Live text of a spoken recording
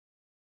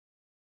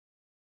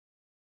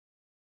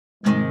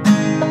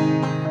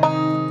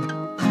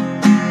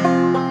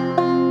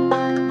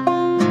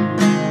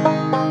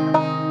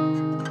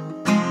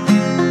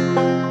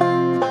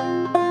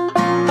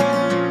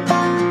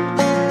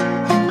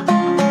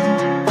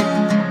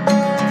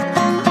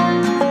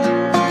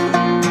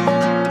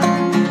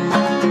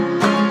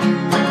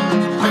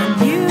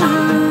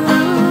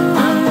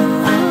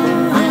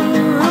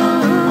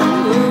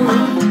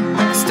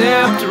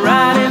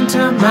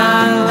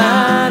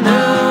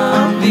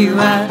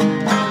that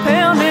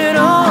pounded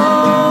on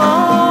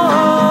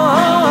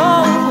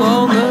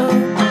the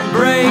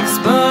brakes,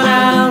 but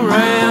I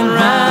ran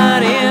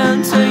right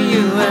into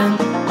you, and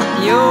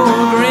your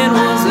grin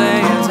was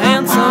as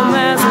handsome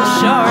as a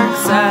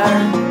shark's. I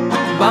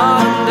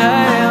bottomed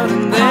out,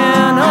 and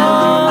then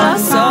all I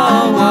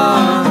saw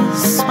was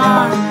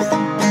sparks.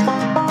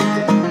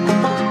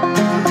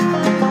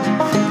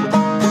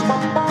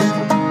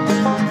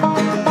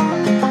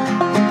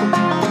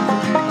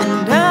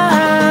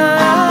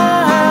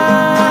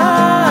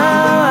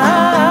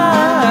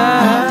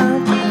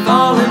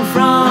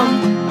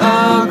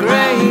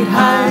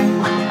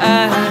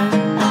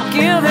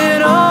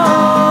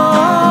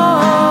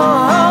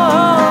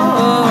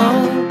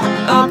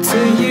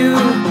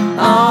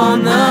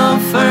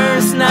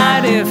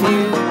 If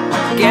you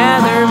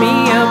gather me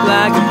up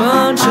like a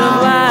bunch of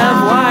live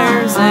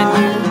wires, and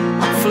you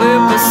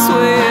flip a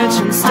switch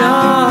and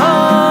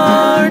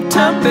start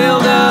to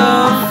build a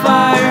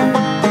fire.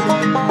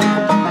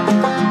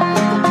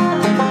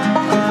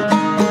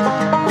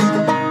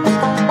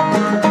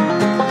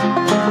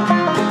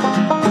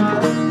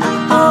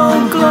 Oh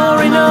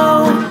glory, no,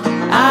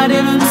 I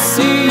didn't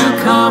see you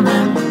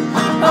coming.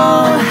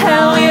 Oh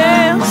hell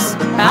yes,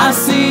 I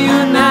see you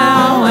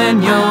now,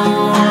 and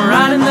you're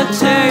right in the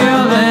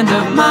tail end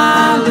of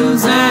my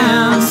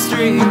losing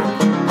streak,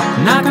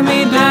 knocking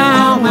me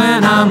down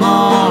when I'm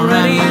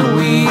already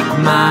weak.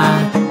 My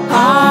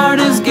heart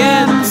is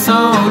getting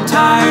so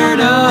tired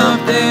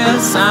of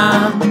this.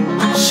 I'm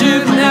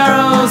shooting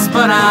arrows,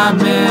 but I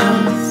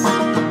miss.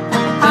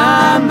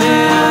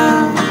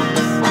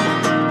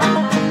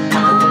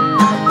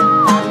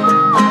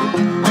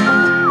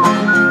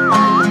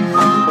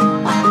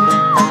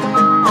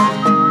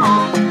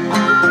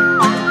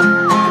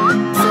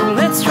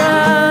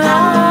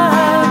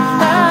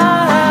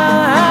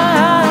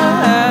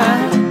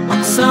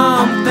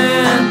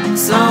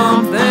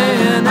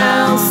 Something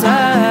else.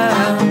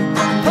 I'll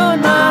put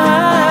my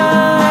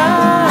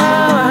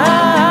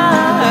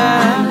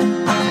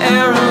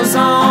arrows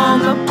on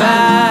the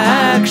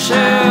back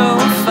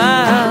shelf.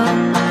 I'll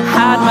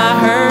hide my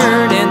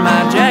hurt in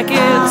my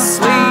jacket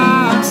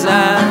sleeves. I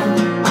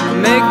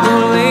make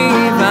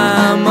believe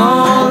I'm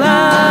all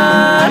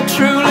I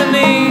truly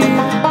need.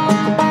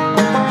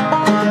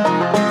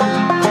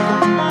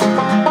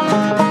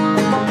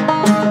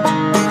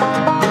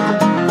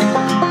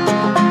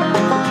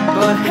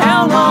 But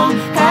how long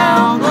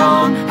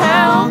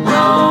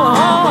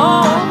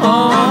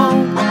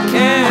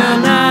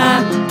can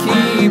I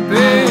keep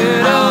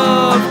it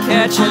up,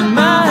 catching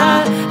my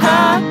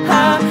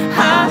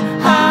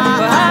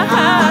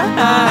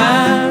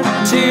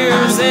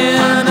tears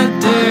in a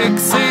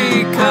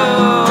Dixie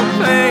cup,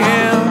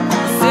 and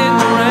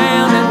sitting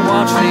around and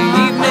watch the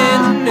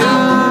evening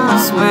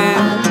news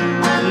with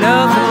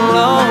nothing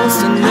lost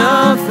and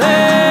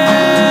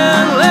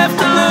nothing left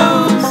to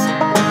lose.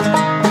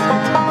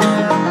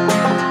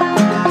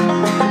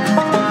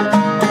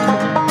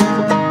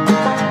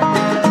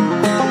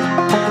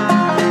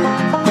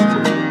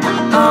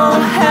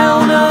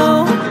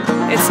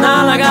 It's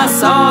not like I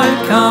saw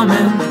it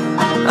coming.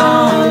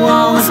 Oh,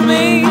 woe is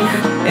me.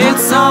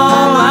 It's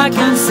all I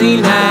can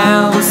see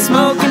now. The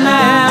smoke and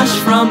ash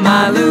from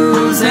my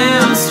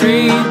losing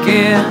streak.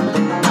 It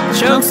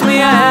chokes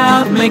me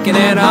out, making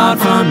it hard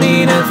for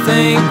me to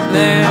think.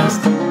 There's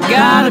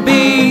gotta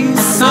be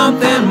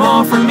something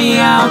more for me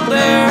out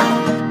there.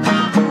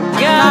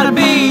 Gotta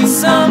be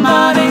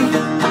somebody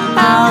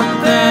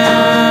out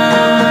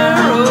there.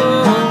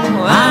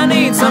 Oh, I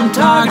need some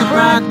target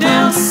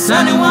practice.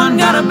 Anyone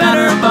got a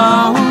better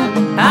bow?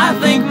 I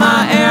think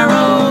my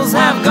arrows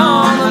have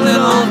gone a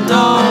little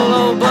dull.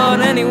 Oh, but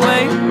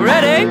anyway,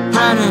 ready?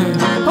 Ready.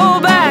 Pull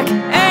back,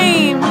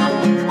 aim.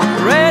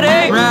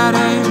 Ready?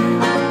 Ready.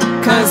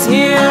 'Cause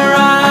here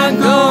I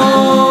go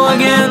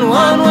again,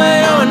 one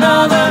way or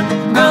another.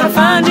 Gonna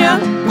find you,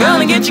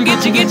 gonna get you,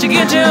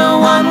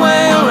 one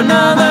way or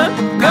another.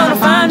 Gonna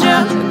find you,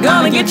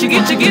 gonna get you,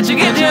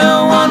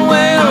 one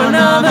way or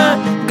another.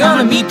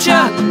 Gonna meet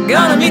ya,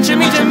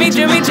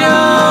 meet ya,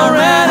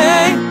 already.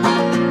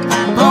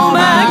 Pull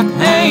back,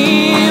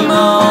 aim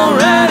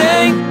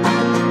already.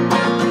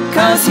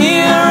 'Cause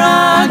here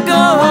I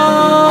go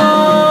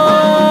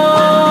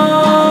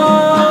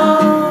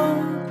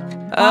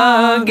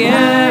again.